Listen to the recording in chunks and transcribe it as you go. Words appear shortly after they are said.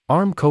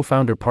ARM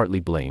co-founder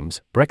partly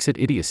blames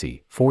Brexit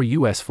idiocy for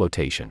U.S.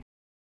 flotation.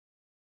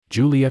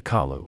 Julia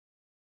Kalu.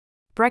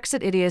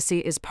 Brexit idiocy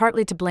is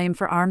partly to blame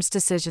for ARM's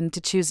decision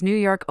to choose New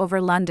York over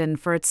London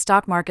for its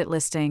stock market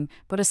listing,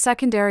 but a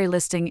secondary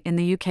listing in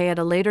the UK at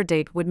a later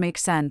date would make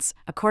sense,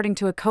 according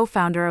to a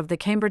co-founder of the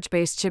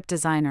Cambridge-based chip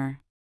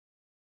designer.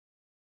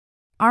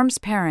 ARM's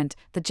parent,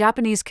 the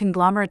Japanese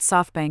conglomerate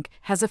SoftBank,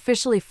 has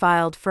officially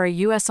filed for a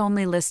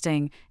US-only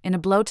listing, in a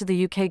blow to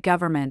the UK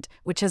government,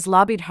 which has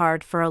lobbied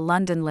hard for a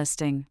London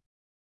listing.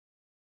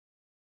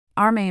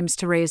 ARM aims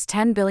to raise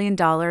 $10 billion,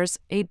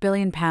 £8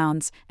 billion,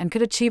 and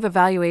could achieve a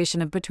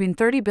valuation of between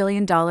 $30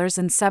 billion and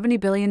 $70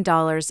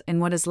 billion in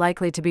what is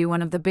likely to be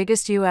one of the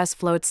biggest U.S.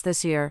 floats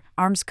this year,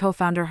 ARM's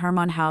co-founder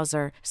Hermann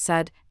Hauser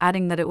said,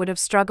 adding that it would have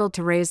struggled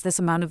to raise this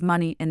amount of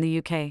money in the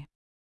UK.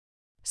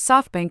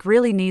 SoftBank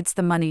really needs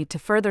the money to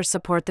further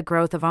support the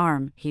growth of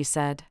ARM, he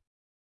said.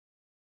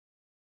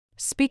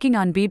 Speaking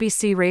on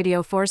BBC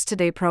Radio 4's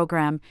Today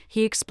programme,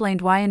 he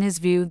explained why in his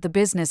view the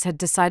business had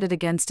decided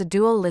against a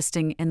dual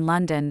listing in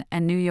London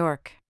and New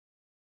York.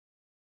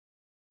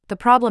 The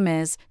problem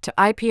is, to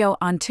IPO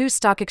on two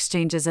stock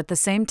exchanges at the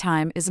same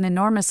time is an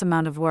enormous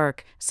amount of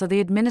work, so the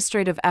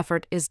administrative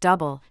effort is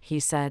double, he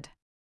said.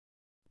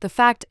 The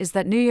fact is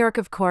that New York,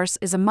 of course,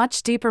 is a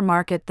much deeper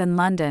market than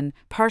London,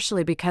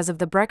 partially because of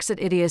the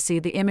Brexit idiocy.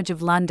 The image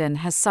of London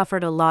has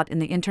suffered a lot in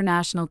the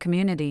international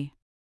community.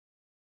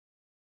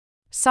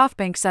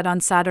 SoftBank said on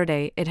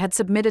Saturday it had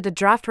submitted a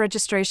draft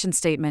registration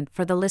statement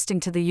for the listing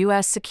to the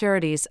U.S.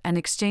 Securities and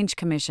Exchange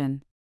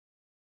Commission.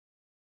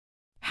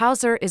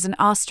 Hauser is an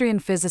Austrian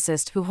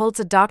physicist who holds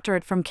a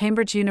doctorate from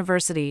Cambridge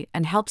University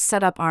and helped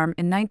set up ARM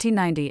in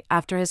 1990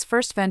 after his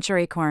first venture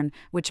Acorn,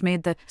 which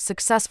made the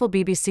successful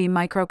BBC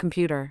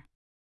microcomputer.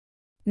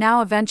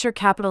 Now a venture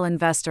capital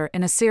investor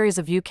in a series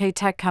of UK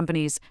tech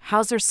companies,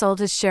 Hauser sold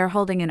his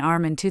shareholding in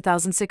ARM in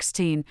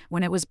 2016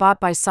 when it was bought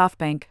by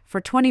SoftBank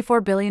for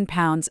 £24 billion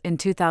in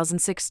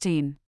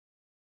 2016.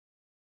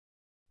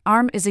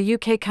 ARM is a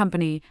UK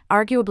company,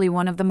 arguably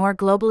one of the more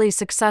globally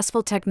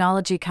successful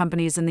technology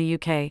companies in the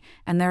UK,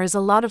 and there is a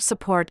lot of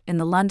support in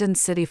the London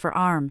city for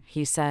ARM,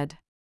 he said.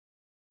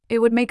 It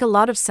would make a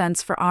lot of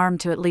sense for ARM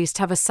to at least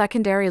have a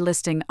secondary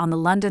listing on the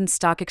London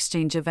Stock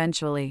Exchange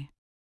eventually.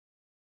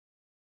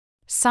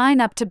 Sign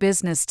up to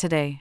Business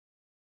Today.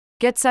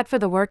 Get set for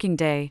the working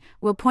day.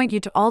 We'll point you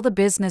to all the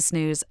business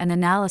news and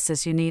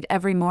analysis you need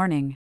every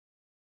morning.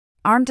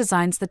 ARM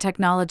designs the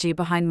technology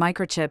behind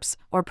microchips,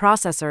 or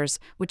processors,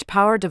 which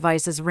power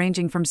devices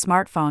ranging from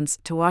smartphones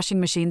to washing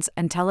machines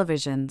and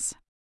televisions.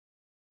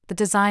 The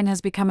design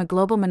has become a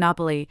global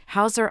monopoly,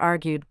 Hauser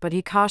argued, but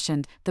he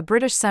cautioned, the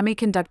British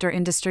semiconductor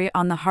industry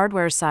on the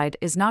hardware side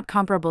is not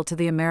comparable to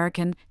the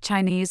American,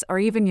 Chinese, or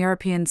even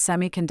European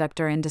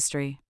semiconductor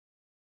industry.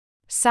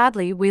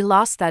 Sadly, we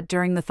lost that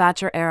during the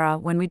Thatcher era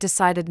when we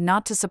decided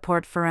not to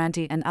support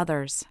Ferranti and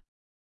others.